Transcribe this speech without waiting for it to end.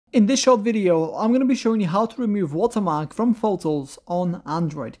In this short video, I'm going to be showing you how to remove watermark from photos on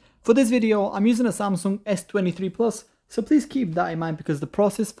Android. For this video, I'm using a Samsung S23 Plus, so please keep that in mind because the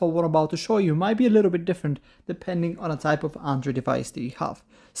process for what I'm about to show you might be a little bit different depending on the type of Android device that you have.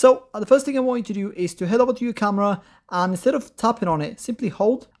 So the first thing I want you to do is to head over to your camera and instead of tapping on it, simply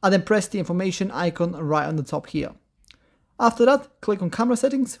hold and then press the information icon right on the top here. After that, click on camera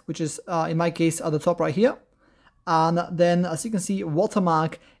settings, which is in my case at the top right here. And then as you can see,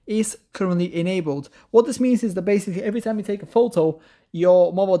 watermark is currently enabled. What this means is that basically every time you take a photo,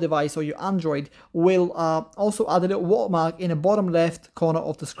 your mobile device or your Android will also add a little watermark in the bottom left corner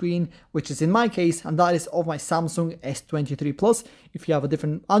of the screen, which is in my case, and that is of my Samsung S23 Plus. If you have a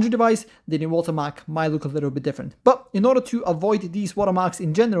different Android device, then your watermark might look a little bit different. But in order to avoid these watermarks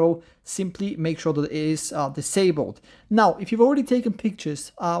in general, simply make sure that it is disabled. Now, if you've already taken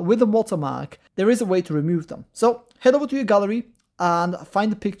pictures with a watermark, there is a way to remove them. So head over to your gallery and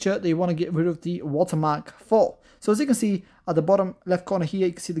find the picture that you want to get rid of the watermark for. So as you can see at the bottom left corner here,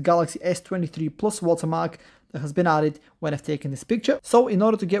 you can see the Galaxy S23 Plus watermark that has been added when I've taken this picture. So in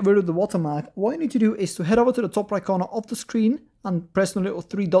order to get rid of the watermark, what you need to do is to head over to the top right corner of the screen and press the little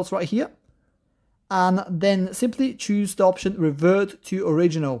three dots right here. And then simply choose the option Revert to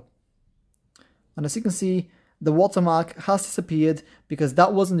Original. And as you can see, the watermark has disappeared because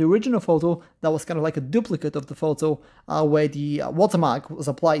that wasn't the original photo. That was kind of like a duplicate of the photo where the watermark was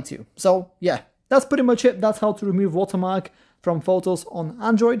applied to. So yeah, that's pretty much it. That's how to remove watermark from photos on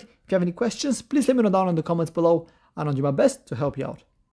Android. If you have any questions, please let me know down in the comments below and I'll do my best to help you out.